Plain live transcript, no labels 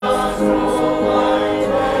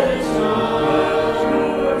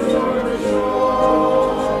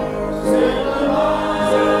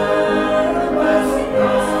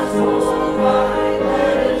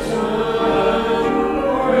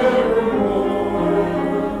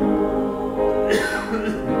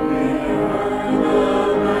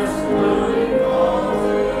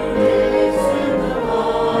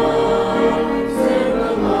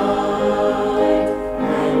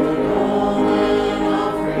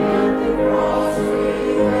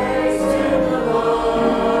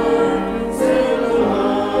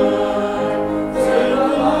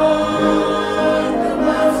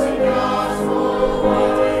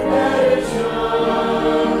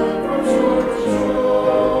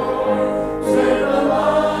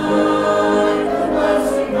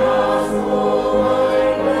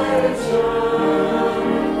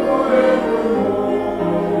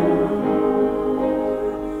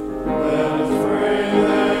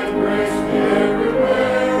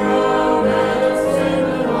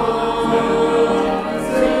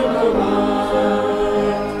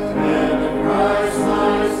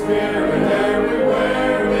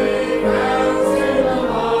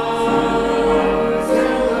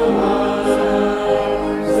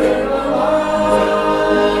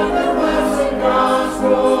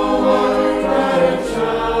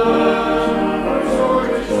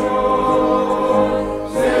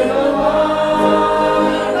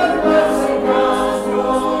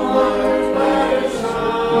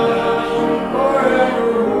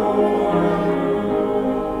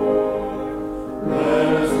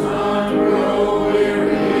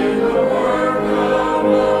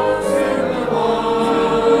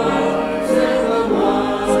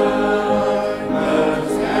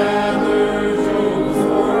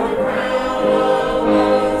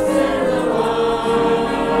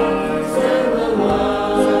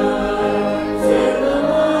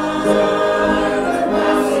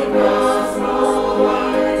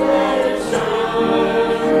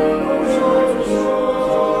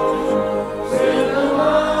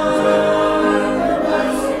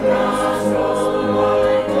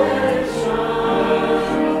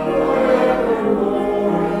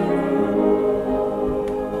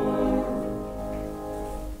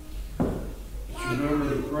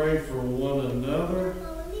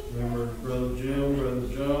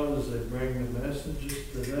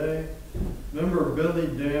just today. Remember Billy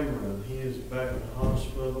Dameron, he is back in the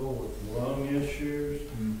hospital with lung issues.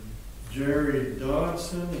 Jerry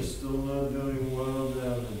Dodson is still not doing well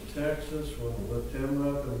down in Texas. Want to lift him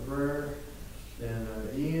up in prayer. And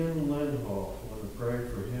Ian Lindhoff, want to pray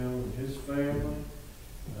for him and his family.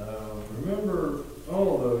 Remember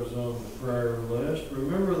all those on the prayer list.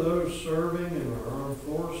 Remember those serving in our armed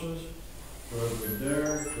forces. Brother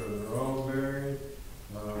Derek, Brother Albury.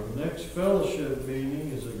 The next fellowship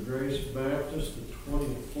meeting is at Grace Baptist, the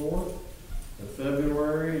 24th of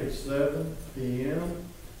February at 7 p.m.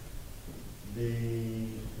 The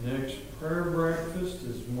next prayer breakfast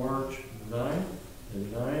is March 9th at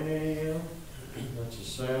 9 a.m. That's a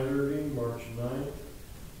Saturday, March 9th.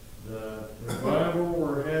 The revival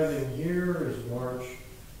we're having here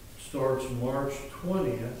starts March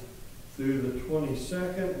 20th through the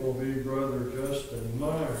 22nd will be Brother Justin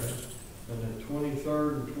Meyer, and the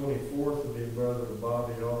 23rd and 24th will be Brother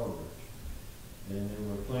Bobby Aldrich. And then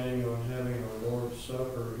we're planning on having our Lord's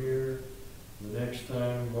Supper here the next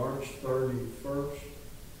time, March 31st,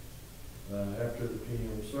 after the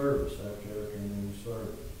p.m. service, after afternoon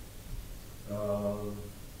service.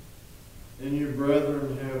 Any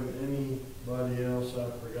brethren have anybody else I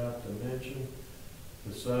forgot to mention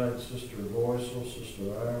besides Sister Voisel, Sister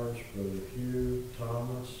Irish, Brother Hugh,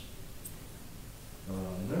 Thomas?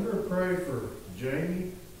 Remember to pray for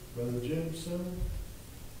Jamie, Brother Jim's son,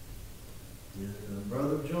 and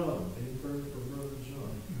Brother John. Be praying for Brother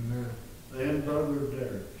John. Amen. And Brother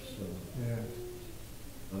Derek. So, yes.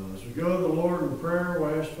 As we go to the Lord in prayer,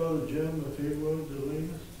 we'll ask Brother Jim if he would to lead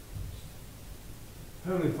us.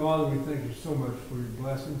 Heavenly Father, we thank you so much for your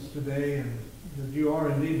blessings today, and that you are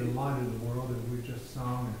indeed the light of the world, as we just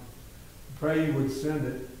sung. And pray you would send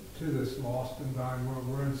it to this lost and dying world.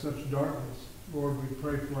 We're in such darkness. Lord, we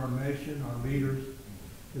pray for our nation, our leaders,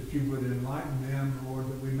 that you would enlighten them, Lord,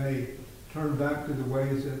 that we may turn back to the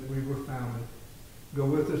ways that we were founded. Go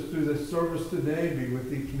with us through this service today. Be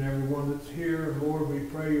with each and every one that's here. Lord, we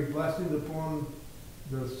pray your blessings upon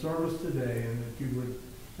the service today, and that you would,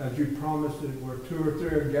 as you promised, that where two or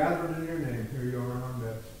three are gathered in your name, here you are in our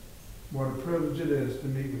midst. What a privilege it is to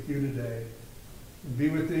meet with you today. And be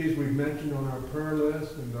with these we've mentioned on our prayer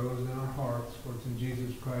list and those in our hearts. For it's in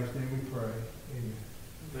Jesus Christ's name we pray. Amen.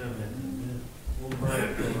 Amen. Amen. We'll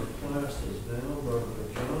break our classes down, Brother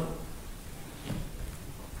John.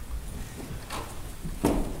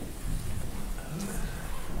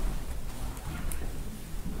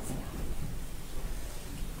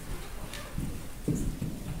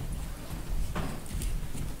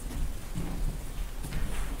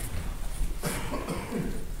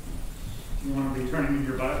 You want to be turning in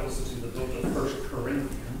your Bibles to the book of 1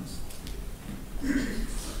 Corinthians.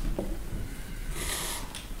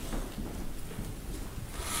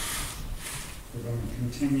 We're going to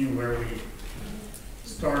continue where we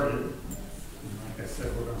started. And like I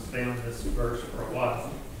said, we're going to stay on this verse for a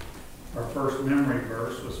while. Our first memory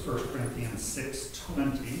verse was 1 Corinthians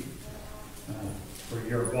 6:20. For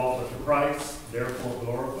you are bought with a price, therefore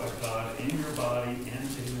glorify God in your body and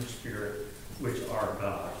in your spirit, which are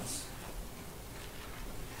God's.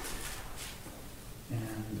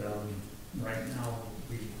 And right now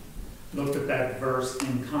we looked at that verse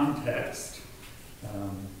in context,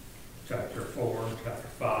 chapter 4, chapter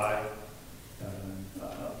 5,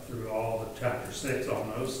 through all of chapter 6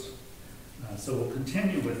 almost. So we'll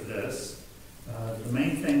continue with this. The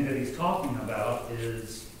main thing that he's talking about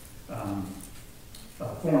is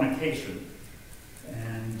fornication.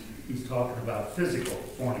 And he's talking about physical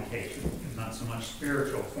fornication, not so much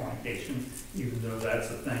spiritual fornication, even though that's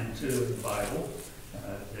a thing too in the Bible.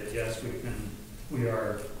 That yes, we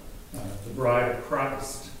are the bride of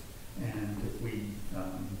Christ, and if we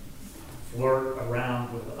flirt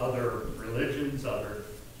around with other religions, other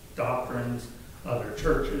doctrines, other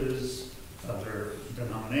churches, other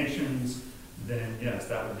denominations, then yes,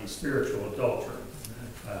 that would be spiritual adultery.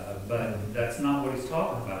 But that's not what he's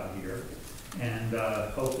talking about here. And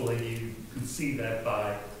hopefully you can see that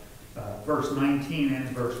by verse 19 and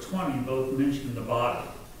verse 20 both mention the body.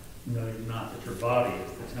 Know you not that your body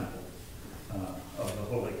is the temple of the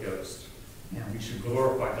Holy Ghost. And we should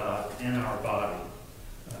glorify God in our body.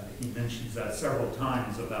 He mentions that several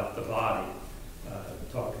times about the body,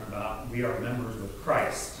 talking about we are members with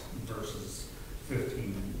Christ, verses 15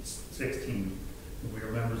 and 16. We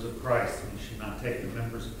are members of Christ, and we should not take the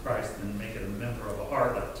members of Christ and make it a member of a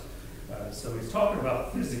harlot. So he's talking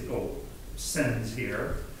about physical sins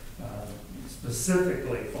here,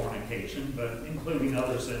 specifically fornication, but including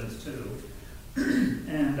other sins too.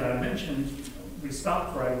 And I mentioned we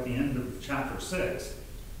stopped right at the end of chapter 6,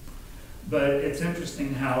 But it's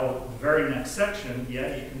interesting how the very next section,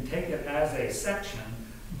 yeah, you can take it as a section,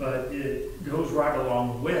 but it goes right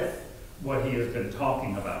along with what he has been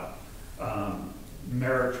talking about.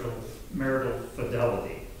 Marital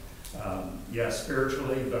fidelity. Yes,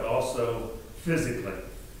 spiritually, but also physically.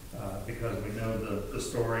 Because we know the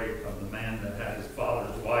story of the man that had his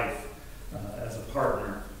father's wife as a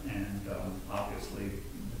partner, and obviously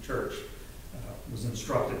the church was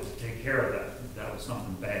instructed to take care of that. That was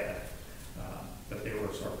something bad. But they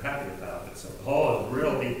were sort of happy about it. So Paul is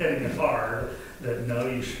really hitting it hard that no,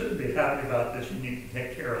 you shouldn't be happy about this. You need to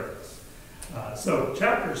take care of this. So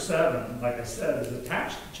chapter 7, like I said, is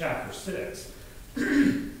attached to chapter 6.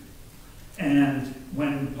 And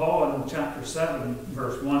when Paul in chapter 7,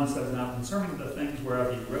 verse 1 says, "Now concerning the things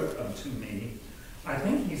whereof he wrote unto me," I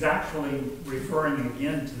think he's actually referring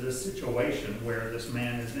again to this situation where this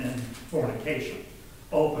man is in fornication,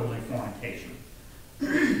 openly fornication.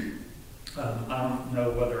 I don't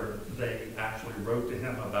know whether they actually wrote to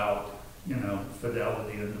him about,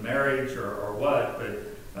 fidelity in the marriage or what,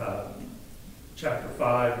 but chapter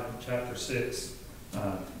 5, chapter 6,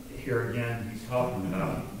 here again, he's talking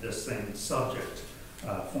about this same subject,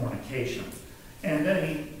 fornication. And then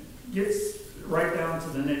he gets right down to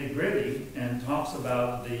the nitty-gritty and talks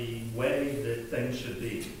about the way that things should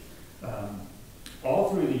be.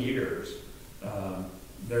 All through the years,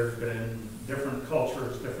 there's been different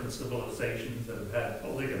cultures, different civilizations that have had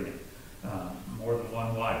polygamy, more than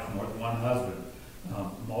one wife, more than one husband,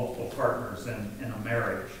 multiple partners in a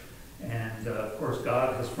marriage. And of course,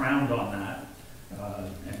 God has frowned on that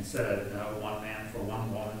and said, no, one man for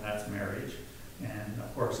one woman, that's marriage. And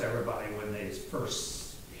of course, everybody, when they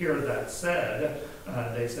first hear that said,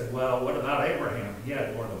 they said, well, what about Abraham? He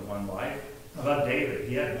had more than one wife. How about David?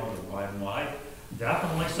 He had more than one wife.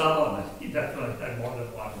 Definitely Solomon. He definitely had more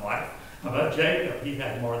than one wife. How about Jacob? He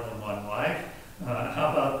had more than one wife.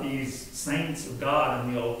 How about these saints of God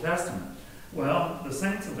in the Old Testament? Well, the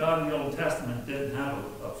saints of God in the Old Testament didn't have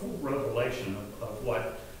a full revelation of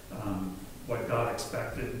what God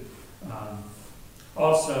expected.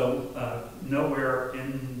 Also, nowhere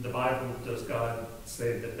in the Bible does God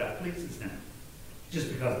say that pleases him. Just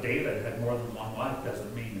because David had more than one wife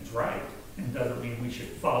doesn't mean it's right, and doesn't mean we should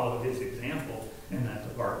follow his example in that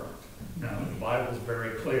department. No, the Bible is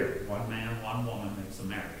very clear. One man, one woman makes a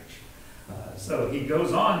marriage. So he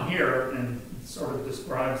goes on here and sort of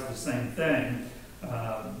describes the same thing.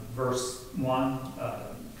 Verse 1,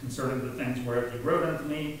 concerning the things whereof he wrote unto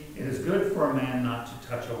me, it is good for a man not to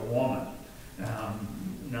touch a woman.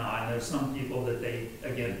 Now, I know some people that they,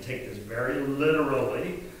 again, take this very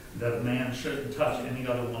literally, that a man shouldn't touch any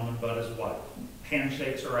other woman but his wife.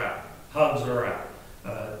 Handshakes are out. Hugs are out.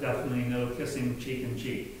 Definitely no kissing cheek and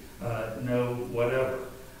cheek. No whatever.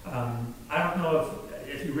 I don't know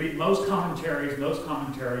if you read most commentaries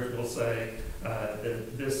will say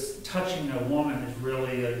that this touching a woman is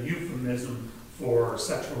really a euphemism for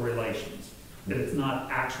sexual relations. That it's not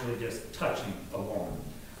actually just touching a woman.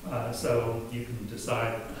 So you can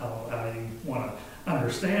decide how you want to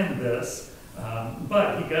understand this.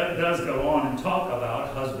 But he does go on and talk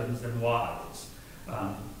about husbands and wives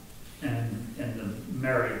and in the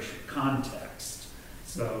marriage context.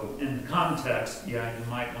 So in the context, yeah, you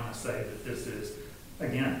might want to say that this is,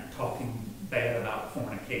 again, talking bad about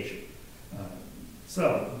fornication.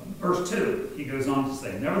 So, verse 2, he goes on to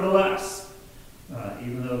say, nevertheless,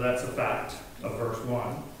 even though that's a fact of verse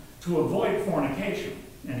 1, to avoid fornication.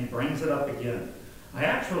 And he brings it up again. I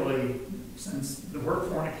actually, since the word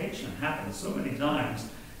fornication happens so many times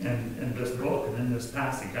in this book and in this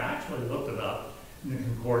passage, I actually looked it up in the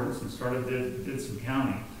concordance and did some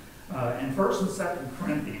counting. In 1st and 2nd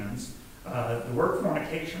Corinthians, the word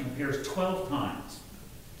fornication appears 12 times.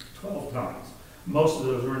 12 times. Most of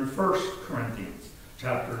those are in 1 Corinthians,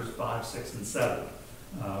 chapters 5, 6, and 7.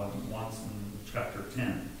 Once in chapter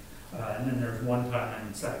 10. And then there's one time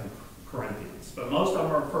in 2nd Corinthians. But most of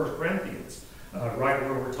them are 1 Corinthians, right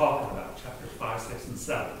where we're talking about, chapters 5, 6, and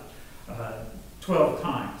 7. 12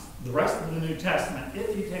 times. The rest of the New Testament,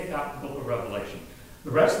 if you take out the book of Revelation, the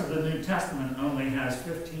rest of the New Testament only has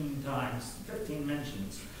 15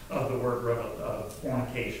 mentions of the word of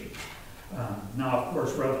fornication. Now, of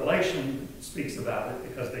course, Revelation speaks about it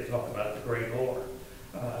because they talk about the great whore.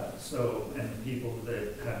 And people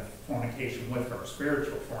that have fornication with her,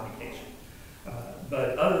 spiritual fornication.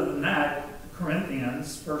 But other than that,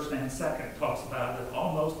 Corinthians, 1st and 2nd, talks about it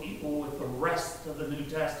almost equal with the rest of the New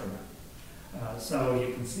Testament. So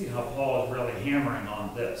you can see how Paul is really hammering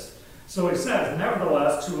on this. So he says,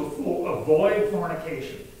 nevertheless, to avoid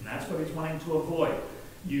fornication, and that's what he's wanting to avoid.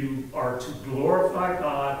 You are to glorify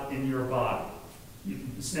God in your body.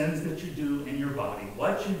 The sins that you do in your body,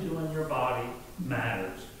 what you do in your body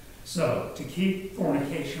matters. So, to keep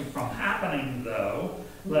fornication from happening, though,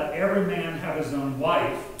 let every man have his own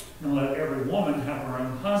wife, and let every woman have her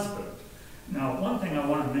own husband. Now, one thing I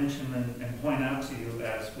want to mention and point out to you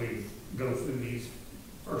as we go through these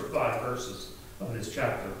first 5 verses of this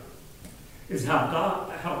chapter is how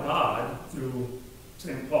God, through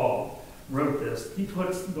St. Paul, wrote this. He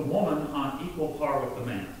puts the woman on equal par with the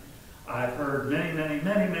man. I've heard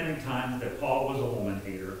many times that Paul was a woman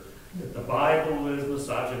hater, that the Bible is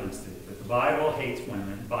misogynistic, that the Bible hates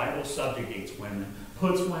women, the Bible subjugates women,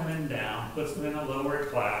 puts women down, puts them in a lower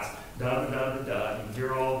class, You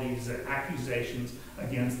hear all these accusations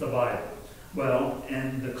against the Bible. Well,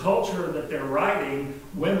 in the culture that they're writing,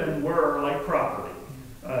 women were like property.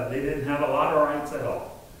 They didn't have a lot of rights at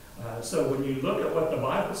all. So when you look at what the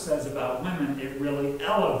Bible says about women, it really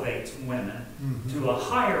elevates women to a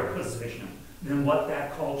higher position than what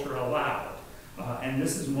that culture allowed. And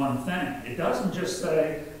this is one thing. It doesn't just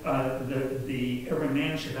say that every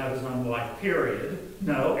man should have his own wife, period.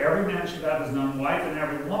 No, every man should have his own wife, and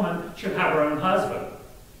every woman should have her own husband.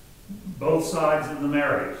 Both sides of the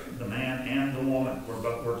marriage, the man and the woman.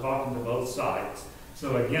 We're talking to both sides.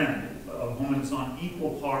 So again, a woman's on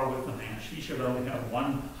equal par with the man. She should only have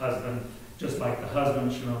one husband, just like the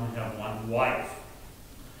husband should only have one wife.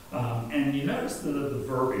 And you notice the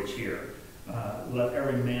verbiage here. Let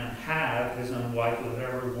every man have his own wife, let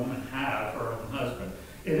every woman have her own husband.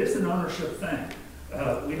 It is an ownership thing.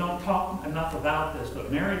 We don't talk enough about this,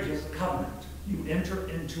 but marriage is a covenant. You enter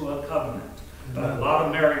into a covenant. A lot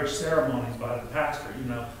of marriage ceremonies by the pastor,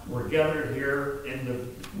 we're gathered here in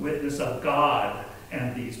the witness of God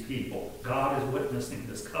and these people. God is witnessing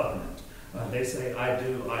this covenant. They say, I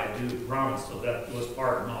do promise, so that was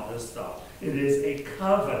part and all this stuff. It is a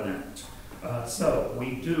covenant. So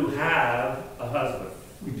we do have a husband.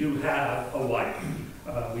 We do have a wife.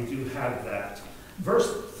 We do have that.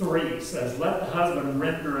 Verse 3 says, let the husband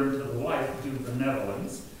render unto the wife due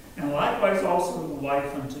benevolence, and likewise also the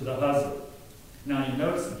wife unto the husband. Now you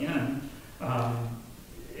notice again,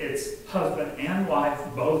 it's husband and wife,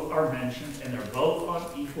 both are mentioned, and they're both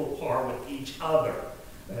on equal par with each other.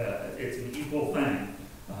 It's an equal thing.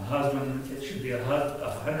 Husband, it should be a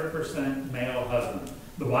 100% male husband.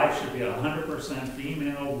 The wife should be a 100%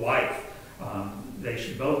 female wife. They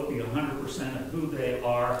should both be 100% of who they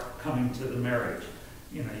are coming to the marriage.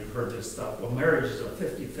 You've heard this stuff. Well, marriage is a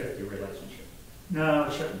 50-50 relationship. No,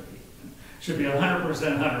 it shouldn't be. It should be 100%,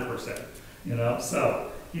 100%.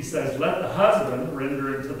 So he says, let the husband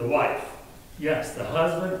render unto the wife. Yes, the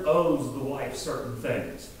husband owes the wife certain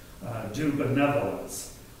things. Due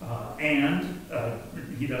benevolence. And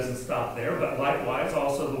he doesn't stop there, but likewise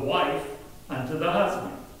also the wife unto the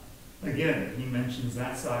husband. Again, he mentions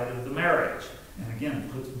that side of the marriage. And again,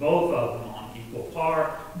 puts both of them on equal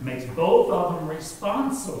par, makes both of them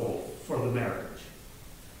responsible for the marriage.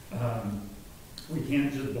 We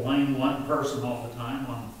can't just blame one person all the time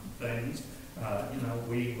on things.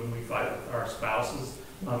 When we fight with our spouses,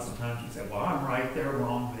 lots of times we say, well, I'm right, they're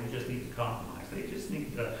wrong, they just need to compromise. They just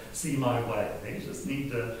need to see my way. They just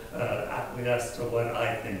need to acquiesce to what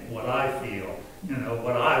I think, what I feel,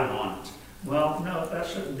 what I want. Well, no, that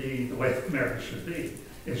shouldn't be the way the marriage should be.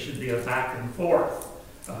 It should be a back and forth.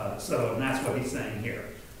 And that's what he's saying here.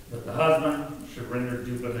 That the husband should render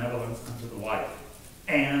due benevolence unto the wife.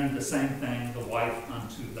 And the same thing, the wife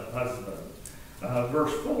unto the husband.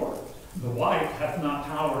 Verse 4, the wife hath not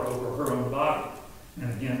power over her own body.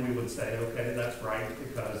 And again, we would say, okay, that's right,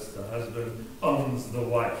 because the husband owns the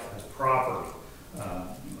wife as property.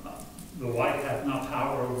 The wife hath not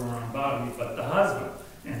power over her own body, but the husband.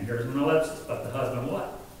 And here's an ellipsis, but the husband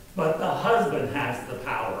what? But the husband has the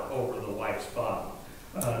power over the wife's body.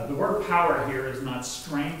 The word power here is not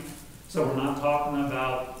strength, so we're not talking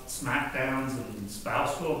about smackdowns and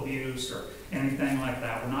spousal abuse or anything like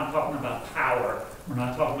that. We're not talking about power. We're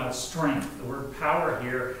not talking about strength. The word power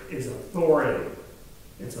here is authority.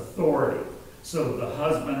 It's authority. So the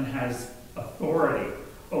husband has authority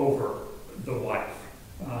over the wife.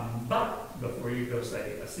 But before you go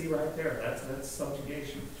say, see right there, that's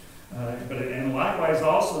subjugation. And likewise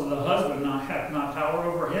also the husband hath not power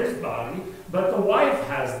over his body, but the wife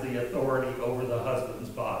has the authority over the husband's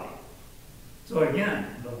body. So again,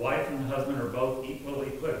 the wife and the husband are both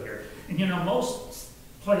equally put here. And most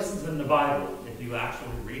places in the Bible, if you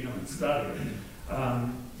actually read them and study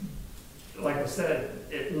them, like I said,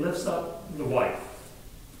 it lifts up the wife.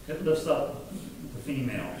 It lifts up the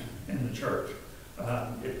female in the church.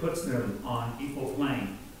 It puts them on equal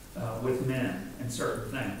plane with men in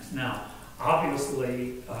certain things. Now,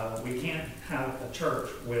 Obviously, we can't have a church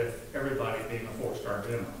with everybody being a 4-star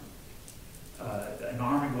general. An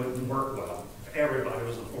army wouldn't work well if everybody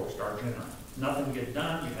was a 4-star general. Nothing would get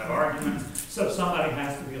done, you have arguments. So somebody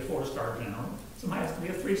has to be a 4-star general. Somebody has to be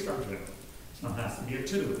a 3-star general. Some has to be a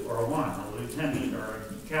 2 or a 1, or a lieutenant, or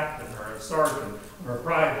a captain, or a sergeant, or a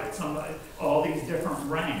private, somebody, all these different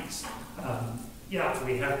ranks. Yeah,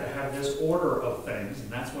 we have to have this order of things,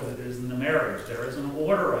 and that's what it is in the marriage. There is an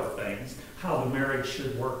order of things, how the marriage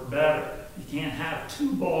should work better. You can't have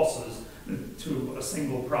 2 bosses to a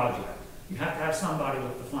single project. You have to have somebody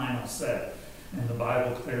with the final say, and the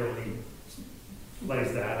Bible clearly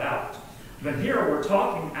lays that out. But here we're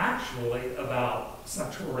talking actually about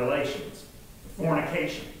sexual relations,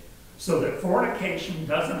 fornication. So that fornication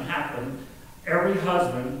doesn't happen. Every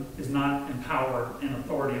husband is not empowered in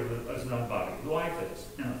authority of his own body. The wife is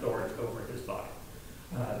in authority over his body.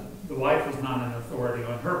 The wife is not in authority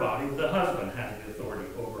on her body. The husband has the authority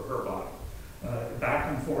over her body.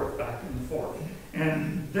 Back and forth, back and forth.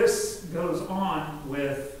 And this goes on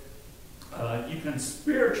with, you can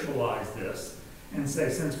spiritualize this and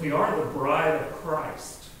say, since we are the bride of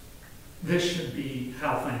Christ, this should be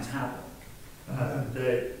how things happen.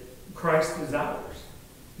 That Christ is ours.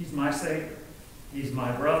 He's my Savior. He's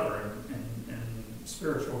my brother in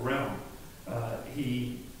spiritual realm.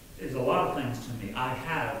 He is a lot of things to me. I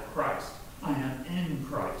have Christ. I am in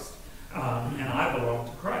Christ. And I belong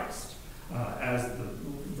to Christ. As the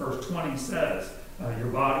verse 20 says, your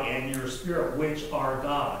body and your spirit, which are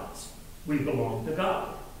God's. We belong to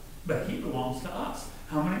God. But He belongs to us.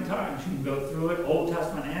 How many times you can go through it, Old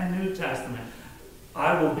Testament and New Testament.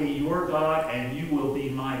 I will be your God and you will be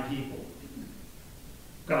my people.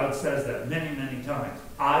 God says that many, many times.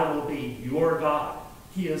 I will be your God.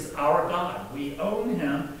 He is our God. We own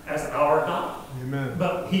Him as our God. Amen.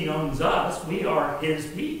 But He owns us. We are His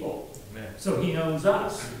people. Amen. So He owns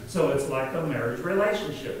us. So it's like a marriage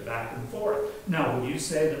relationship, back and forth. Now, would you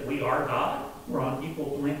say that we are God? We're on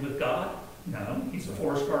equal plane with God? No, He's a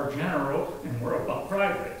 4-star general and we're a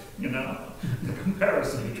private, you know, the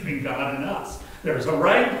comparison between God and us. There's a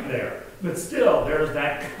rank there, but still there's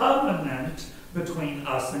that covenant between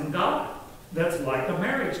us and God. That's like a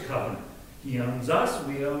marriage covenant. He owns us,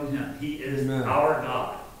 we own Him. He is Amen. our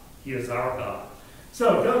God. He is our God.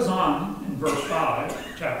 So it goes on in verse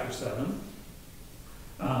 5, chapter 7.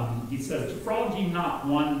 He says, defraud ye not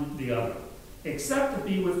one the other, except to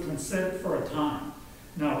be with consent for a time.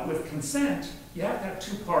 Now, with consent, you have to have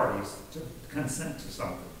 2 parties to consent to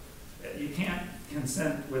something. You can't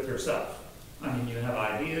consent with yourself. I mean, you have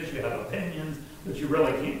ideas, you have opinions, but you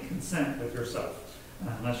really can't consent with yourself.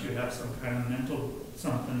 Unless you have some kind of mental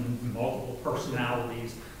something, multiple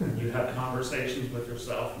personalities, and you have conversations with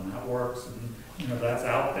yourself, and that works, and you know that's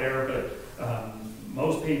out there. But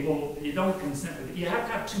most people, you don't consent with it. You have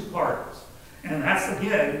to have 2 parties, and that's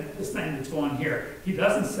again this thing that's going here. He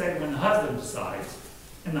doesn't say when the husband decides,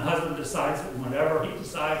 and the husband decides that whenever he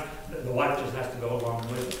decides, that the wife just has to go along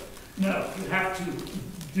with it. No, you have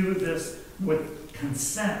to do this with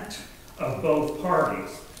consent of both parties.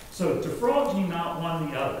 So defraud ye not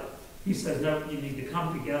one the other. He says, no, you need to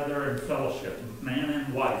come together in fellowship, man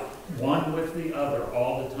and wife, one with the other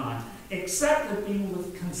all the time, except it be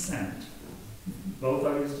with consent. Both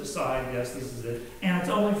of you decide, yes, this is it. And it's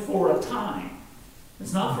only for a time.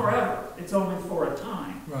 It's not forever. It's only for a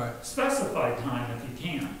time. Right. Specified time if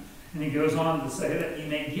you can. And he goes on to say that you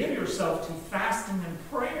may give yourself to fasting and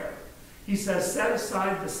prayer. He says, set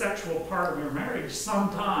aside the sexual part of your marriage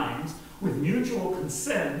sometimes with mutual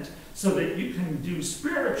consent so that you can do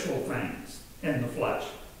spiritual things in the flesh,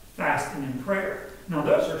 fasting and prayer. Now,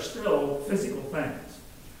 those are still physical things.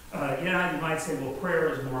 Yeah, you might say, well,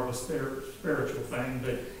 prayer is more of a spiritual thing,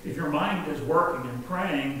 but if your mind is working and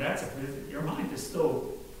praying, your mind is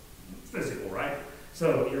still physical, right?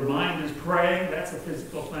 So your mind is praying, that's a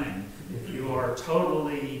physical thing. If you are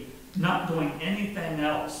totally not doing anything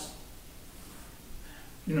else,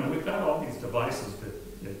 you know, we've got all these devices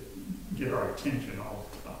that get our attention all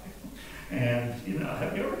the time. And, you know,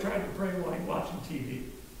 have you ever tried to pray while you're watching TV?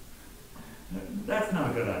 That's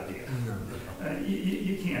not a good idea. No.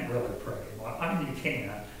 You can't really pray. Well, I mean, you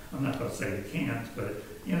can. I'm not going to say you can't, but,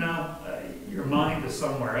 you know, your mind is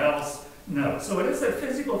somewhere else. No. So it is a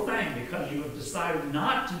physical thing because you have decided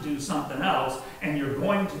not to do something else and you're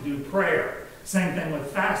going to do prayer. Same thing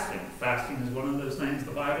with fasting. Fasting is one of those things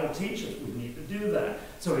the Bible teaches. We need to do that.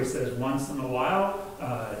 So he says once in a while,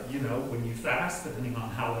 you know, when you fast, depending on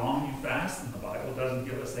how long you fast, and the Bible doesn't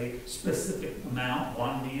give us a specific amount,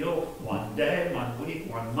 one meal, one day, 1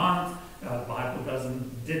 week, 1 month. The Bible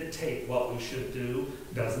doesn't dictate what we should do,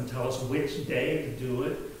 doesn't tell us which day to do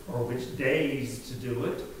it. or which days to do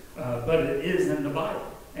it, but it is in the Bible.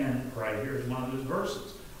 And right here is one of those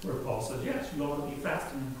verses where Paul says, yes, you ought to be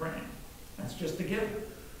fasting and praying. That's just a given.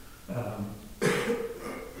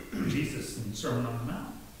 Jesus in the Sermon on the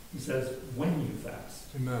Mount, he says, when you fast.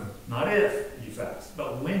 Amen. Not if you fast,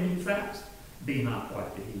 but when you fast, be not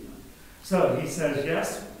like the heathen. So he says,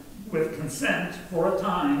 yes, with consent for a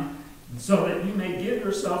time, so that you may give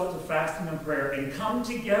yourself to fasting and prayer and come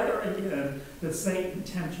together again, that Satan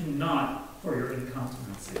tempt you not for your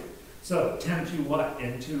incontinency. So, tempt you what?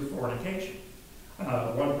 Into fornication.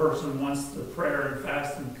 One person wants the prayer and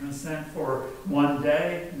fast and consent for one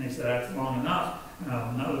day, and they said that's long enough.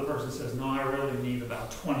 Another person says, no, I really need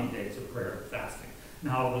about 20 days of prayer and fasting.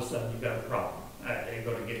 Now all of a sudden you've got a problem. They're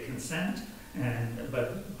going to get consent,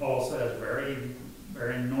 but Paul says very,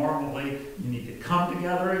 very normally you need to come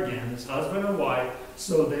together again as husband and wife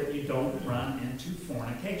so that you don't run into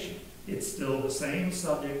fornication. It's still the same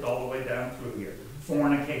subject all the way down through here.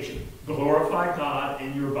 Fornication. Glorify God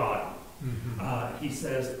in your body. He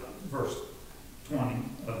says, verse 20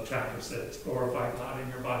 of chapter 6, glorify God in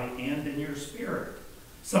your body and in your spirit.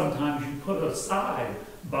 Sometimes you put aside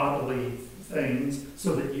bodily things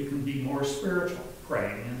so that you can be more spiritual.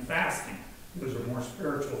 Praying and fasting. Those are more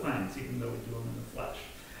spiritual things, even though we do them in the flesh.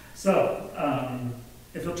 So,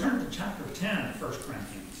 if you'll turn to chapter 10 of 1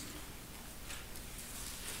 Corinthians.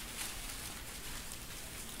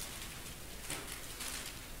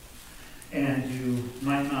 And you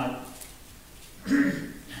might not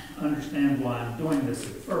understand why I'm doing this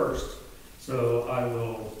at first, so I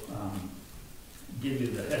will give you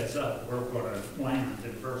the heads up. We're going to land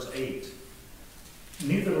in verse 8.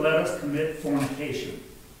 Neither let us commit fornication,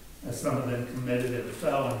 as some of them committed and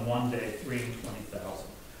fell in one day 320,000.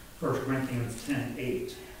 1 Corinthians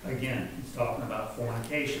 10:8. Again, he's talking about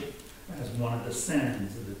fornication as one of the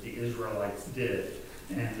sins that the Israelites did.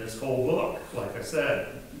 And this whole book, like I said,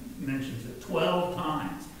 mentions it 12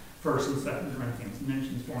 times. 1st and 2nd Corinthians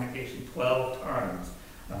mentions fornication 12 times.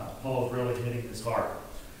 Paul's really hitting his heart.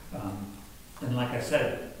 And like I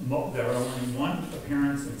said, there are only one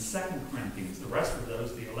appearance in 2nd Corinthians. The rest of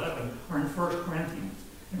those, the 11, are in 1 Corinthians.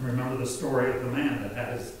 And remember the story of the man that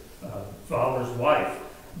had his father's wife.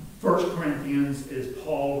 1 Corinthians is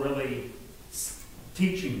Paul really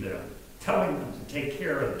teaching them, telling them to take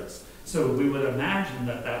care of this. So we would imagine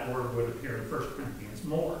that that word would appear in 1 Corinthians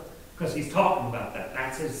more, because he's talking about that.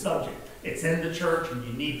 That's his subject. It's in the church, and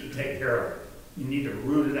you need to take care of it. You need to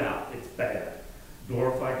root it out. It's bad.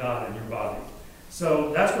 Glorify God in your body.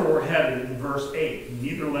 So that's where we're headed in verse 8.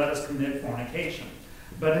 Neither let us commit fornication.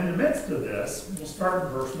 But in the midst of this, we'll start in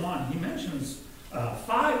verse 1. He mentions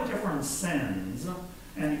 5 different sins,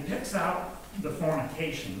 and he picks out the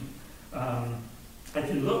fornication.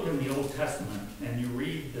 If you look in the Old Testament and you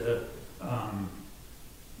read the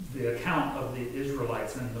account of the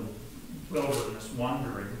Israelites in the wilderness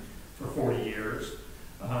wandering for 40 years,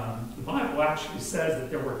 the Bible actually says that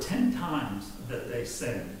there were 10 times that they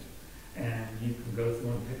sinned. And you can go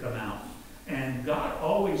through and pick them out. And God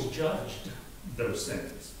always judged those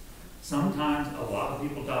sins. Sometimes a lot of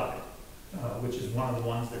people died, which is one of the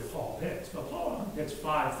ones that Paul picks. But Paul only picks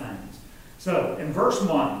 5 things. So in verse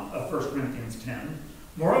 1 of 1 Corinthians 10,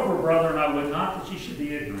 moreover, brethren, I would not that ye should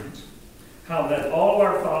be ignorant, how that all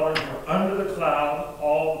our fathers were under the cloud,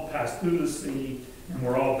 all passed through the sea, and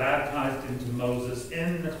were all baptized into Moses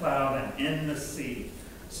in the cloud and in the sea.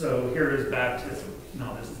 So here is baptism.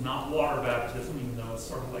 Now, this is not water baptism, even though it's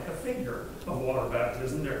sort of like a figure of water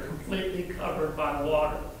baptism. They're completely covered by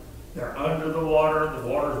water. They're under the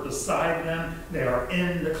water is beside them, they are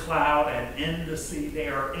in the cloud and in the sea, they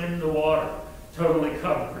are in the water, totally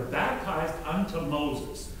covered. They're baptized unto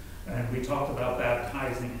Moses. And we talked about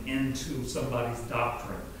baptizing into somebody's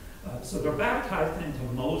doctrine. So they're baptized into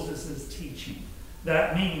Moses' teaching.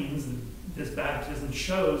 That means this baptism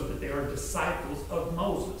shows that they are disciples of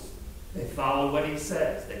Moses. They follow what he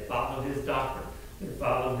says. They follow his doctrine. They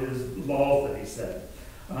follow his laws that he said.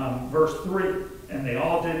 Verse 3, and they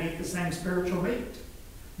all did eat the same spiritual meat.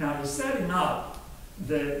 Now he's setting up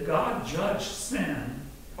that God judged sin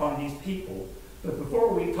on these people. But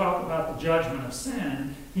before we talk about the judgment of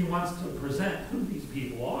sin, he wants to present who these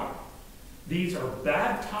people are. These are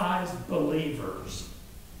baptized believers.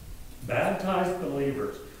 Baptized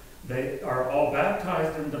believers. They are all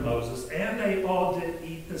baptized into Moses, and they all did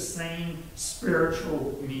eat the same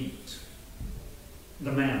spiritual meat.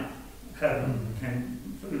 The manna.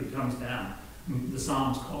 Food comes down. The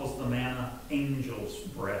Psalms calls the manna angels'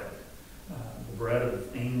 bread. The bread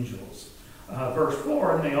of angels. Verse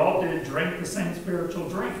 4, and they all did drink the same spiritual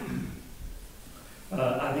drink.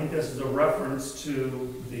 I think this is a reference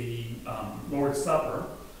to the Lord's Supper,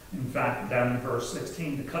 In fact, down in verse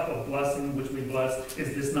 16, the cup of blessing which we bless,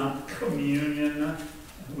 is this not communion?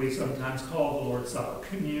 We sometimes call the Lord's Supper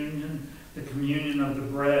communion, the communion of the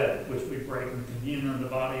bread which we break, and the communion of the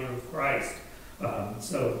body of Christ.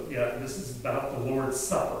 This is about the Lord's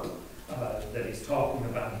Supper that he's talking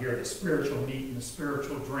about here, the spiritual meat and the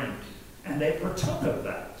spiritual drink. And they partook of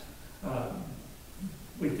that.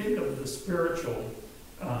 We think of the spiritual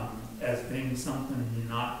as being something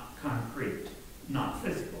not concrete, not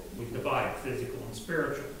physical. We divide physical and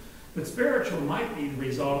spiritual. But spiritual might be the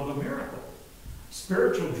result of a miracle.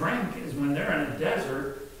 Spiritual drink is when they're in a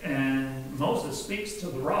desert and Moses speaks to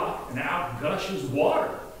the rock and out gushes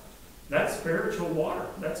water. That's spiritual water.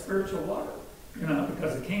 That's spiritual water.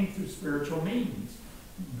 Because it came through spiritual means.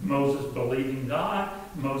 Moses believing God,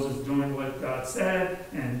 Moses doing what God said,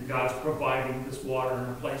 and God's providing this water in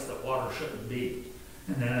a place that water shouldn't be.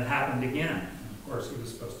 And then it happened again. And of course, he was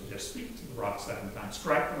supposed to just speak to the rock second time,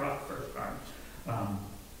 strike the rock first time.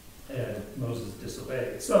 And Moses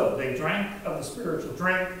disobeyed. So they drank of the spiritual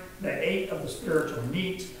drink, they ate of the spiritual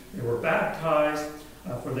meat, they were baptized,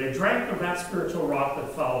 for they drank of that spiritual rock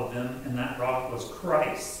that followed them, and that rock was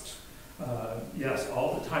Christ. Yes,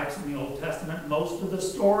 all the types in the Old Testament, most of the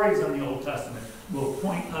stories in the Old Testament will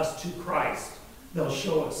point us to Christ. They'll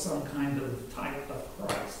show us some kind of type of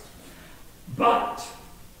Christ. But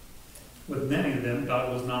with many of them,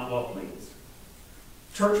 God was not well pleased.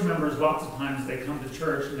 Church members, lots of times they come to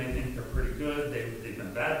church and they think they're pretty good. They've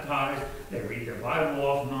been baptized. They read their Bible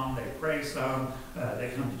off and on. They pray some.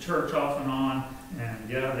 They come to church off and on. And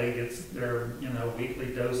they get their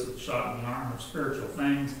weekly dose of shot in the arm of spiritual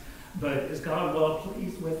things. But is God well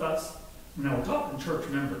pleased with us? We're talking church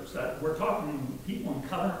members. We're talking people in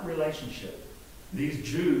covenant relationship. These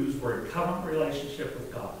Jews were in covenant relationship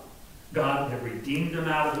with God. God had redeemed them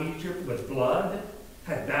out of Egypt with blood,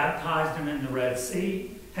 had baptized them in the Red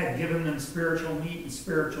Sea, had given them spiritual meat and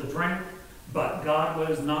spiritual drink, but God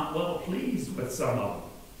was not well pleased with some of them.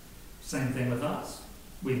 Same thing with us.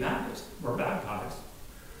 We're baptized.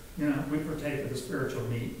 We partake of the spiritual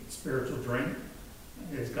meat, spiritual drink.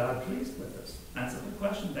 Is God pleased with us? That's a good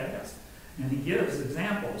question to ask. And he gives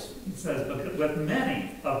examples. He says, but with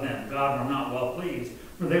many of them God were not well pleased,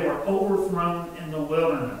 for they were overthrown in the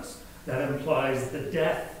wilderness. That implies the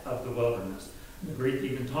death of the wilderness. The Greek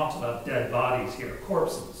even talks about dead bodies here,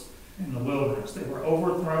 corpses in the wilderness. They were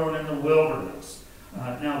overthrown in the wilderness.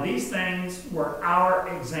 Now, these things were our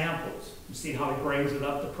examples. You see how he brings it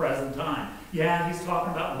up to present time. Yeah, he's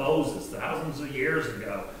talking about Moses thousands of years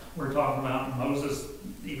ago. We're talking about Moses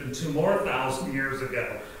even 2,000 more years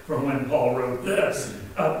ago from when Paul wrote this.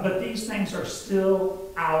 But these things are still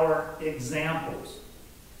our examples.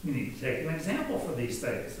 We need to take an example for these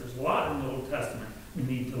things. There's a lot in the Old Testament we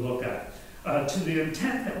need to look at. To the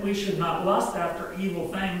intent that we should not lust after evil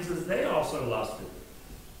things as they also lusted.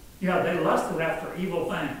 Yeah, they lusted after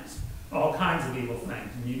evil things. All kinds of evil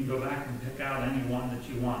things. And you can go back and pick out any one that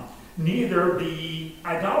you want. Neither be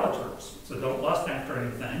idolaters. So don't lust after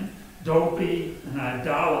anything. Don't be an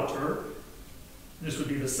idolater. This would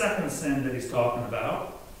be the second sin that he's talking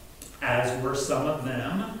about. As were some of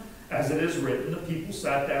them. As it is written, the people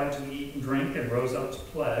sat down to eat and drink and rose up to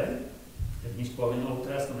play. And he's quoting the Old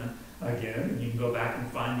Testament again. You can go back and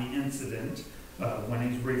find the incident when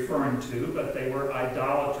he's referring to. But they were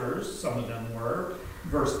idolaters. Some of them were.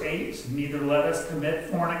 Verse 8, neither let us commit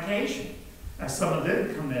fornication, as some of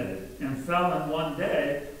them committed, and fell in one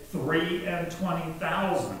day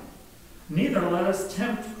 23,000. Neither let us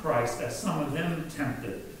tempt Christ, as some of them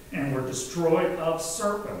tempted, and were destroyed of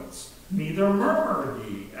serpents. Neither murmur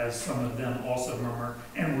ye, as some of them also murmured,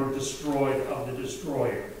 and were destroyed of the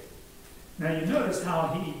destroyer. Now you notice how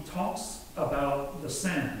he talks about the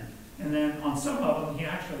sin, and then on some of them he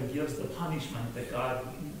actually gives the punishment that God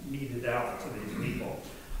meted out to these people.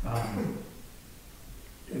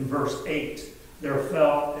 In verse 8, there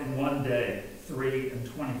fell in one day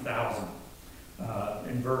 23,000.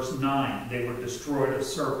 In verse 9, they were destroyed of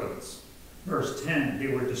serpents. Verse 10, they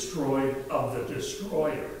were destroyed of the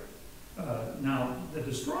destroyer. Now, the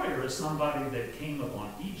destroyer is somebody that came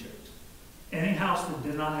upon Egypt. Any house that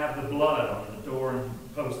did not have the blood on the door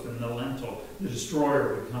and post and the lintel, the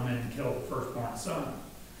destroyer would come in and kill the firstborn son.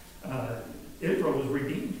 Israel was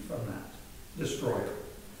redeemed from that destroyer.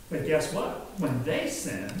 But guess what? When they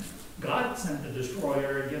sinned, God sent the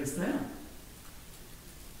destroyer against them.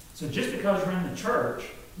 So just because you're in the church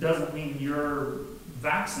doesn't mean you're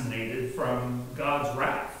vaccinated from God's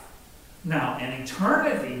wrath. Now, in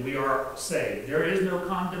eternity, we are saved. There is no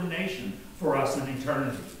condemnation for us in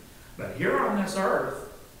eternity. But here on this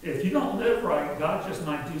earth, if you don't live right, God just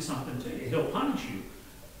might do something to you. He'll punish you.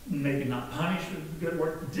 maybe not punish is a good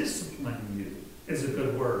word, discipline you is a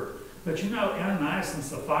good word. But you know, Ananias and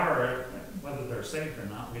Sapphira, whether they're saved or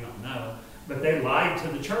not, we don't know, but they lied to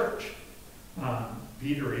the church.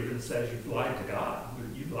 Peter even says, you've lied to God.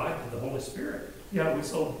 You've lied to the Holy Spirit. Yeah, we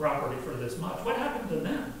sold the property for this much. What happened to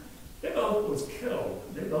them? They both was killed.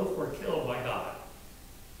 They both were killed by God.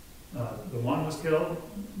 The one was killed.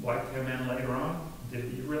 Wife came in later on.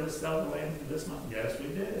 Did you really sell the land for this much? Yes, we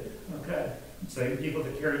did. Okay. Same people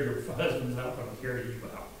that carried your husbands out going to carry you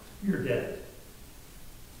out. You're dead.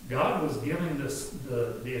 God was giving this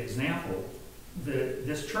the example that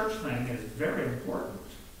this church thing is very important.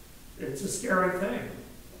 It's a scary thing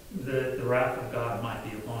that the wrath of God might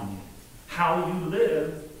be upon you. How you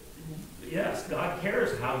live, yes, God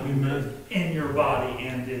cares how you live in your body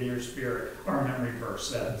and in your spirit, our memory verse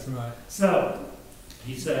says. That's right. So,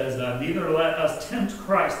 he says, neither let us tempt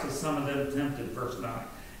Christ as some of them tempted, verse 9,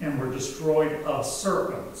 and were destroyed of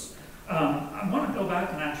serpents. I want to go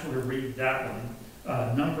back and actually read that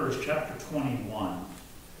one, Numbers chapter 21.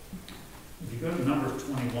 If you go to Numbers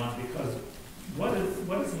 21, because what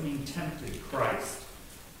does it mean tempted Christ?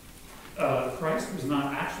 Christ was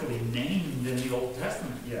not actually named in the Old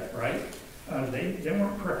Testament yet, right? They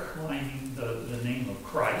weren't proclaiming the name of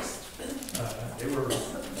Christ. They were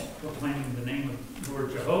proclaiming the name of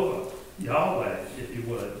Lord Jehovah, Yahweh, if you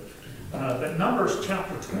would. But Numbers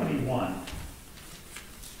chapter 21.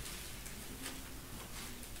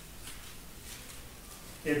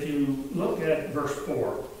 If you look at verse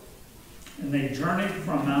 4, and they journeyed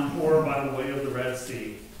from Mount Hor by the way of the Red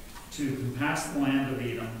Sea to compass the land of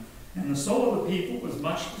Edom, and the soul of the people was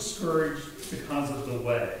much discouraged because of the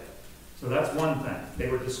way. So that's one thing. They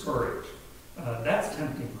were discouraged. That's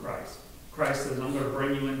tempting Christ. Christ says, I'm going to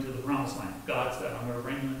bring you into the promised land. God said, I'm going to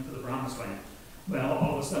bring you into the promised land. Well,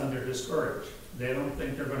 all of a sudden they're discouraged. They don't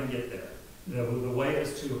think they're going to get there. The way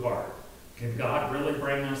is too hard. Can God really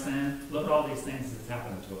bring us in? Look at all these things that's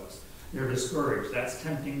happened to us. They're discouraged. That's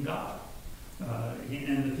tempting God.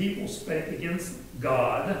 And the people spake against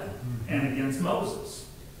God and against Moses.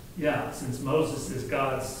 Yeah, since Moses is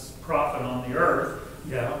God's prophet on the earth,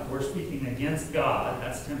 yeah, we're speaking against God.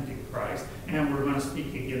 That's tempting Christ. And we're going to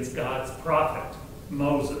speak against God's prophet,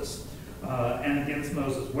 Moses. And against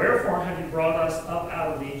Moses. Wherefore have you brought us up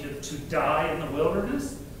out of Egypt to die in the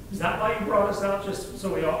wilderness? Is that why you brought us out, just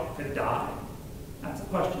so we all could die? That's a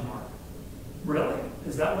question mark. Really?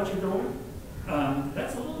 Is that what you're doing?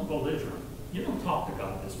 That's a little belligerent. You don't talk to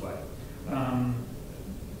God this way.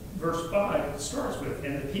 Verse 5 starts with,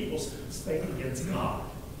 and the people spake against God.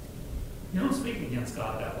 You don't speak against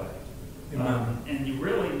God that way. And you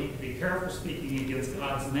really need to be careful speaking against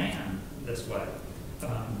God's man this way.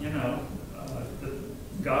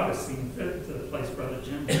 God has seen fit to place Brother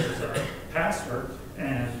Jim as our pastor,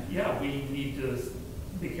 and yeah, we need to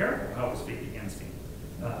be careful how we speak against him.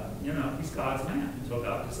 He's God's man until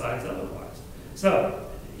God decides otherwise. So,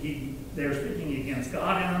 they're speaking against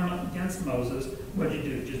God and against Moses. What do you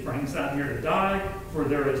do? Just bring us out here to die, for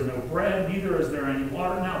there is no bread, neither is there any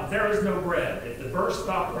water. Now, there is no bread. If the verse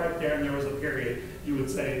stopped right there and there was a period, you would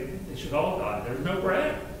say they should all die. There's no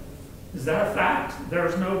bread. Is that a fact?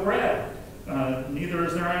 There's no bread. Neither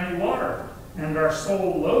is there any water. And our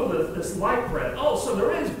soul loatheth this light bread. Oh, so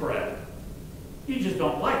there is bread. You just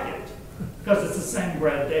don't like it. Because it's the same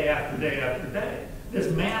bread day after day after day.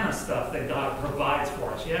 This manna stuff that God provides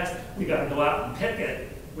for us. Yes, we got to go out and pick it.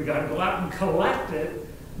 We got to go out and collect it.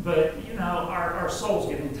 But, our soul's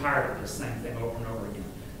getting tired of this same thing over and over again.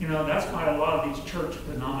 That's why a lot of these church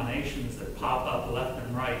denominations that pop up left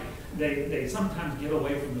and right, they sometimes get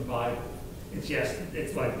away from the Bible.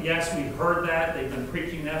 It's like, yes, we've heard that. They've been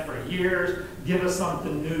preaching that for years. Give us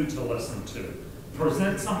something new to listen to.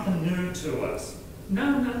 Present something new to us.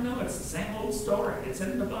 No. It's the same old story. It's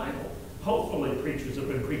in the Bible. Hopefully preachers have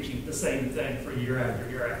been preaching the same thing for year after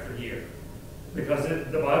year after year. Because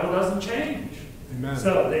the Bible doesn't change. Amen.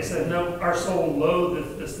 So they said, no, our soul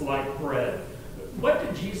loatheth this light bread. What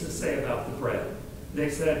did Jesus say about the bread? They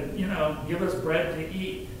said, give us bread to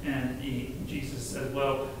eat. And Jesus said,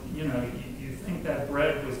 well, you think that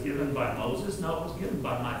bread was given by Moses? No, it was given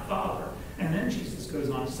by my Father. And then Jesus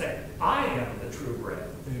goes on to say, I am the true bread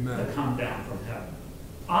that come down from heaven.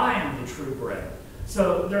 I am the true bread.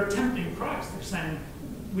 So they're tempting Christ. They're saying,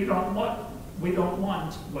 we don't want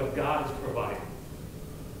what God is providing.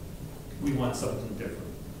 We want something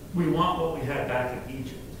different. We want what we had back in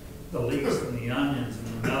Egypt. The leeks and the onions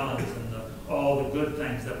and the melons and all the good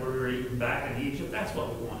things that we were eating back in Egypt. That's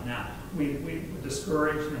what we want now. We're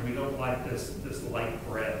discouraged and we don't like this light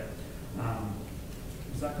bread.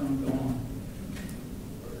 Is that going to go on?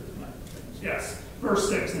 Yes. Verse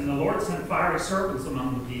 6, and the Lord sent fiery serpents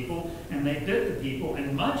among the people, and they bit the people,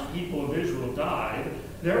 and much people of Israel died.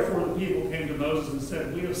 Therefore the people came to Moses and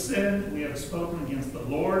said, we have sinned, we have spoken against the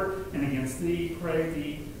Lord and against thee. Pray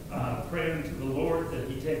unto the Lord that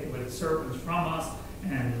he take away the serpents from us.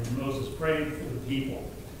 And Moses prayed for the people.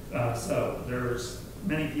 So there's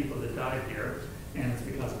many people that died here, and it's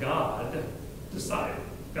because God decided.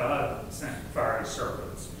 God sent fiery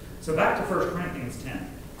serpents. So back to 1 Corinthians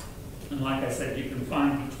 10. And like I said, you can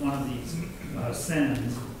find each one of these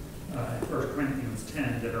sins in 1 Corinthians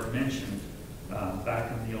 10 that are mentioned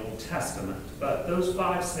back in the Old Testament. But those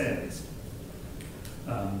 5 sins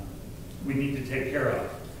we need to take care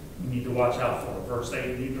of. We need to watch out for. Verse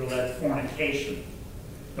 8, neither let fornication.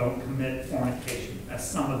 Don't commit fornication, as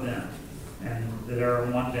some of them. And there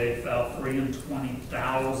in one day fell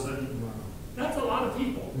 320,000. Wow. That's a lot of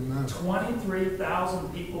people. Amen.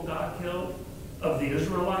 23,000 people God killed of the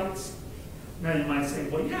Israelites. Now you might say,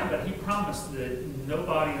 well, yeah, but he promised that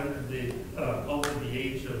nobody over the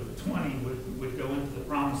age of 20 would go into the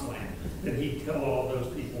promised land, that he'd kill all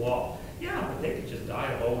those people off. Yeah, but they could just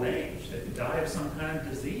die of old age. They could die of some kind of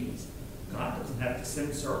disease. God doesn't have to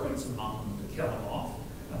send serpents among them to kill them off,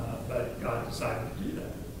 but God decided to do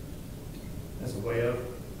that as a way of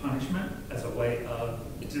punishment, as a way of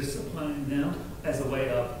disciplining them, as a way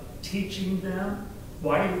of teaching them.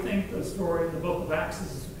 Why do you think the story in the book of Acts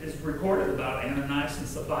is recorded about Ananias and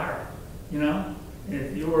Sapphira? You know,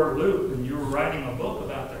 if you were Luke and you were writing a book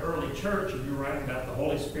about the early church and you were writing about the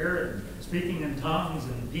Holy Spirit and speaking in tongues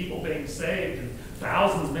and people being saved and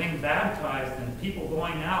thousands being baptized and people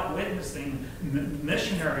going out witnessing,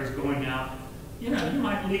 missionaries going out, you know, you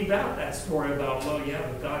might leave out that story about, well, yeah,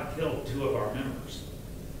 but God killed 2 of our members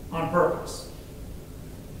on purpose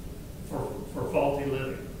for faulty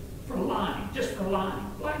living. For lying, just for lying.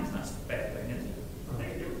 Lying's not a bad thing, is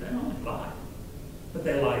it? They only lied. But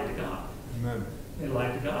they lied to God. Amen. They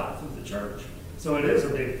lied to God through the church. So it is a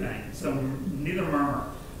big thing. So neither murmur.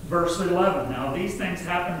 Verse 11, now these things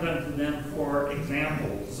happened unto them for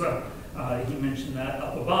examples. He mentioned that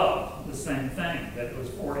up above, the same thing, that it was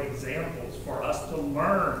for examples, for us to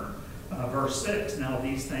learn. Verse 6, now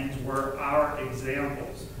these things were our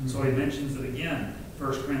examples. So he mentions it again.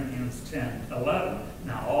 1 Corinthians 10, 11.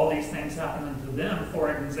 Now all these things happen unto them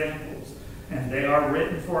for examples, and they are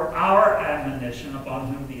written for our admonition,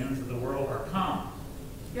 upon whom the ends of the world are come.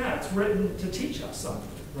 Yeah, it's written to teach us something.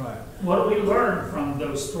 Right. What do we learn from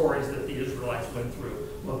those stories that the Israelites went through?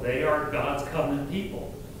 Well, they are God's covenant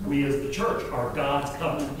people. We as the church are God's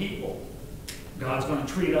covenant people. God's going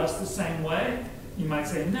to treat us the same way. You might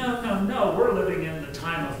say, no, we're living in the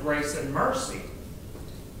time of grace and mercy.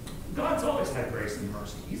 God's always had grace and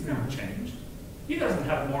mercy. He's never changed. He doesn't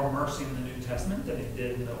have more mercy in the New Testament than he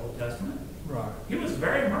did in the Old Testament. Right. He was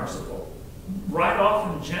very merciful. Right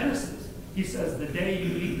off in Genesis, he says, the day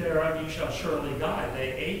you eat thereof, you shall surely die.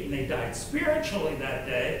 They ate and they died spiritually that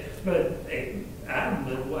day, but Adam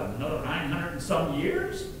lived, what, another 900 and some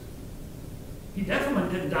years? He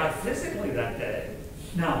definitely didn't die physically that day.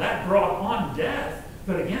 Now, that brought on death,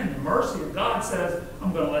 but again, the mercy of God says,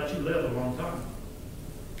 I'm going to let you live a long time.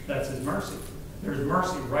 That's his mercy. There's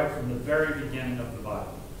mercy right from the very beginning of the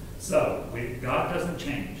Bible. So, God doesn't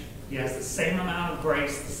change. He has the same amount of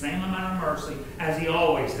grace, the same amount of mercy as he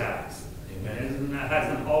always has. Amen. And that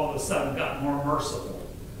hasn't all of a sudden got more merciful.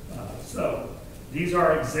 So, these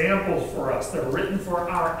are examples for us. They're written for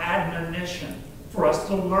our admonition, for us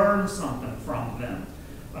to learn something from them.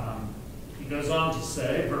 He goes on to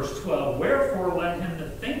say, verse 12, wherefore let him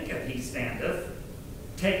that thinketh he standeth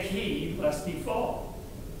take heed lest he fall.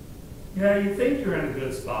 Yeah, you think you're in a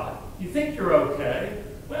good spot. You think you're okay.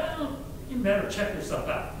 Well, you better check yourself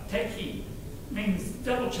out. Take heed. It means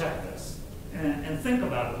double check this and think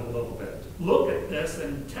about it a little bit. Look at this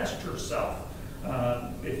and test yourself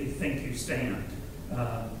if you think you stand.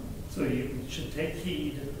 So you should take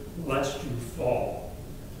heed lest you fall.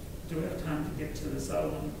 Do we have time to get to this other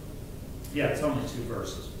one? Yeah, it's only 2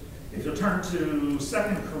 verses. If you'll turn to 2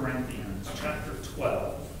 Corinthians chapter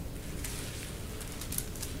 12.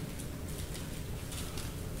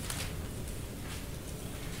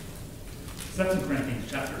 2 Corinthians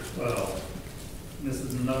chapter 12. This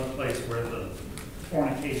is another place where the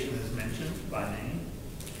fornication is mentioned by name.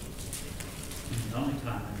 And the only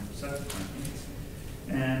time in 2 Corinthians.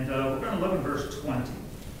 And we're going to look at verse 20.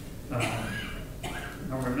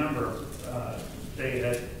 Now remember, they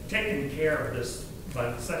had taken care of this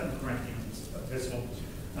by the 2 Corinthians epistle.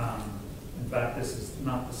 In fact, this is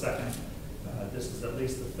not the second. This is at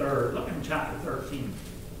least the third. Look in chapter 13.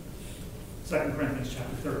 2 Corinthians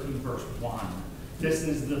chapter 13, verse 1. This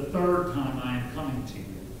is the third time I am coming to you.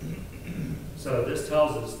 So this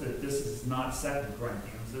tells us that this is not 2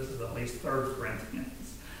 Corinthians, this is at least 3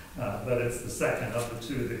 Corinthians. But it's the second of the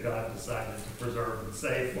two that God decided to preserve and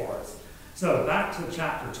save for us. So back to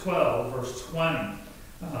chapter 12, verse 20.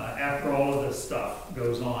 After all of this stuff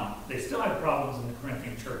goes on, they still had problems in the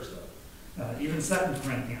Corinthian church, though. Even 2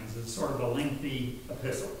 Corinthians is sort of a lengthy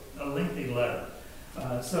epistle, a lengthy letter.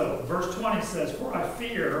 So verse 20 says, "For I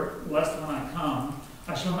fear, lest when I come,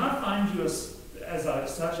 I shall not find you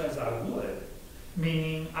such as I would."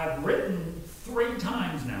 Meaning, I've written 3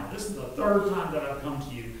 times now. This is the 3rd time that I've come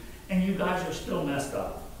to you, and you guys are still messed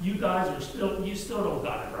up. You still don't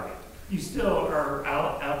got it right. You still are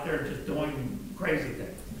out there just doing crazy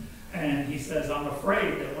things. And he says, "I'm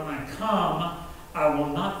afraid that when I come, I will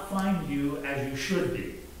not find you as you should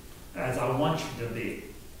be, as I want you to be.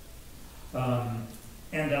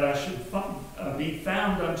 And that I should be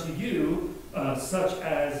found unto you such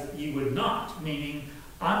as you would not," meaning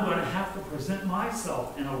I'm going to have to present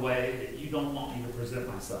myself in a way that you don't want me to present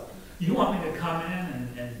myself. You want me to come in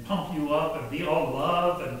and pump you up and be all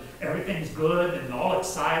love and everything's good and all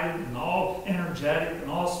excited and all energetic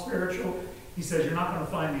and all spiritual. He says, you're not going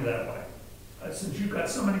to find me that way. Since you've got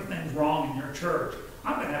so many things wrong in your church,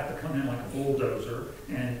 I'm going to have to come in like a bulldozer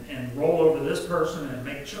and roll over this person and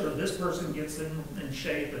make sure this person gets in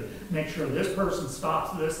shape and make sure this person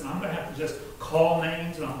stops this. And I'm going to have to just call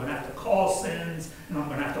names, and I'm going to have to call sins, and I'm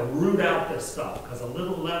going to have to root out this stuff, because a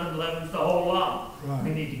little leaven leavens the whole lump. Right.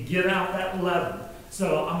 We need to get out that leaven.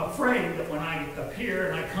 So I'm afraid that when I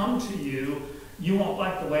appear and I come to you, you won't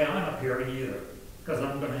like the way I'm appearing either, because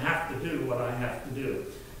I'm going to have to do what I have to do.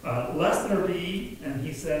 Lest there be, and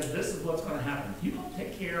he says, this is what's going to happen. If you don't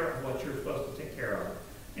take care of what you're supposed to take care of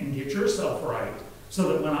and get yourself right,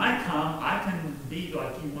 so that when I come, I can be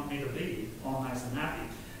like you want me to be, all nice and happy.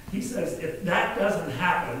 He says, if that doesn't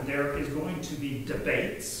happen, there is going to be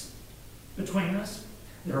debates between us.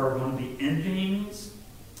 There are going to be envyings.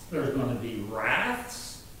 There's going to be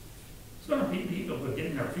wraths. There's going to be people who are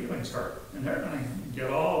getting their feelings hurt, and they're going to get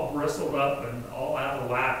all bristled up and all out of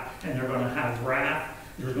whack, and they're going to have wrath.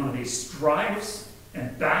 There's going to be strifes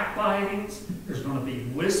and backbitings. There's going to be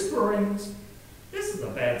whisperings. This is a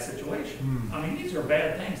bad situation. I mean, these are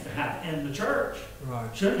bad things to have in the church.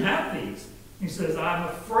 Right. Shouldn't have these. He says, I'm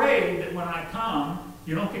afraid that when I come,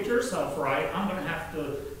 you don't get yourself right, I'm going to have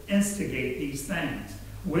to instigate these things.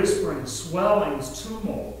 Whispering, swellings,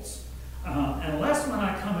 tumults. Unless when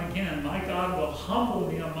I come again, my God will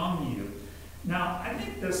humble me among you. Now, I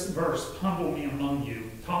think this verse, humble me among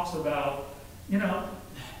you, talks about,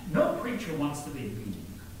 no preacher wants to be mean.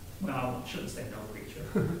 Well, I shouldn't say no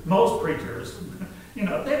preacher. Most preachers, they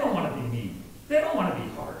don't want to be mean. They don't want to be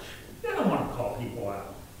harsh. They don't want to call people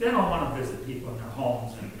out. They don't want to visit people in their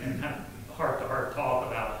homes and have heart-to-heart talk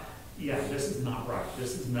about, yeah, this is not right.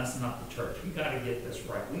 This is messing up the church. We got to get this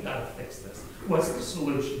right. We got to fix this. What's the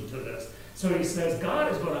solution to this? So he says,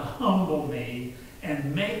 God is going to humble me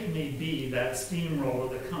and make me be that steamroller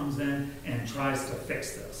that comes in and tries to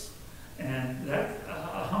fix this. And that's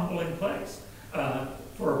a humbling place.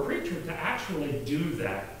 For a preacher to actually do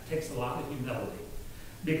that takes a lot of humility.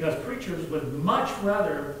 Because preachers would much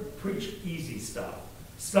rather preach easy stuff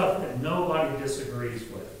that nobody disagrees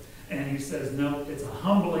with. And he says, no, it's a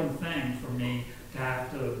humbling thing for me to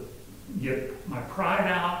have to get my pride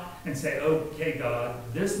out and say, okay, God,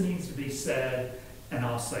 this needs to be said, and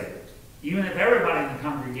I'll say it. Even if everybody in the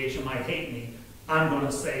congregation might hate me, I'm going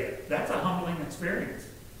to say it. That's a humbling experience.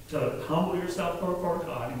 To humble yourself before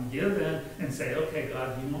God and give in and say, okay,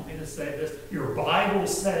 God, you want me to say this? Your Bible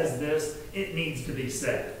says this. It needs to be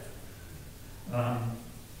said.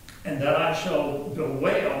 And that I shall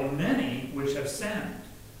bewail many which have sinned.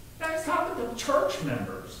 That's talking to church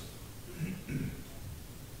members.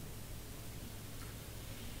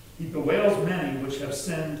 He bewails many which have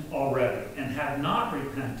sinned already and have not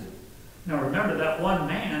repented. Now remember, that one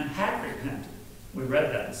man had repented. We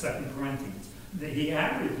read that in 2 Corinthians. That he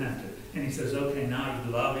had repented. And he says, okay, now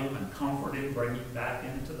you love him and comfort him, bring him back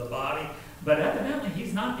into the body. But evidently,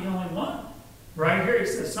 he's not the only one. Right here, he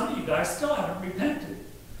says, some of you guys still haven't repented.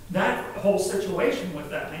 That whole situation with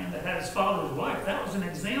that man that had his father's wife, that was an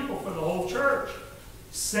example for the whole church.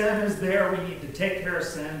 Sin is there. We need to take care of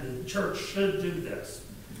sin. The church should do this.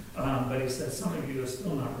 But he says, some of you have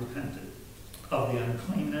still not repented of the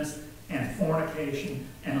uncleanness and fornication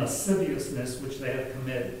and lasciviousness which they have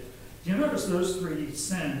committed. Do you notice those 3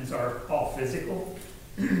 sins are all physical?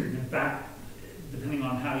 In fact, depending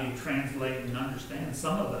on how you translate and understand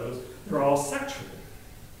some of those, they're all sexual.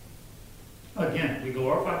 Again, we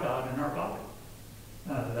glorify God in our body.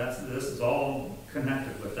 This is all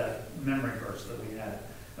connected with that memory verse that we had.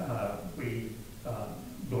 We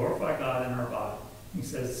glorify God in our body. He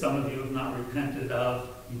says, some of you have not repented of,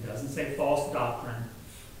 he doesn't say false doctrine.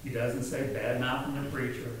 He doesn't say bad mouthing the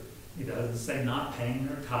preacher. He doesn't say not paying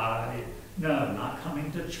their tithe. No, not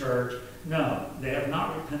coming to church. No, they have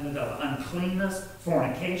not repented of uncleanness,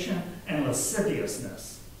 fornication, and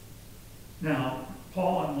lasciviousness. Now,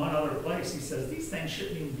 Paul, in one other place, he says these things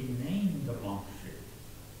shouldn't even be named among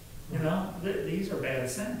you. You know, these are bad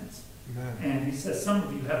sins. Amen. And he says some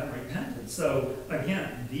of you haven't repented. So,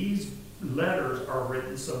 again, these letters are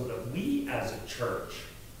written so that we as a church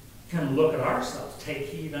can look at ourselves, take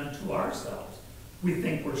heed unto ourselves. We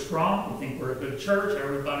think we're strong, we think we're a good church,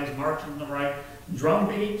 everybody's marching the right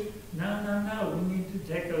drumbeat. No. We need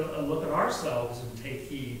to take a look at ourselves and take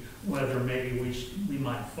heed whether maybe we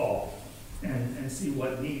might fall and see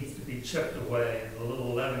what needs to be chipped away and a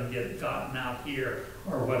little leaven get gotten out here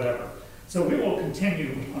or whatever. So we will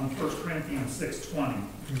continue on 1 Corinthians 6:20,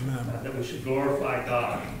 that we should glorify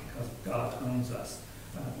God because God owns us,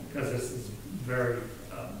 because this is very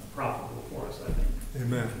profitable for us, I think.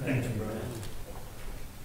 Amen. Thank you, brother.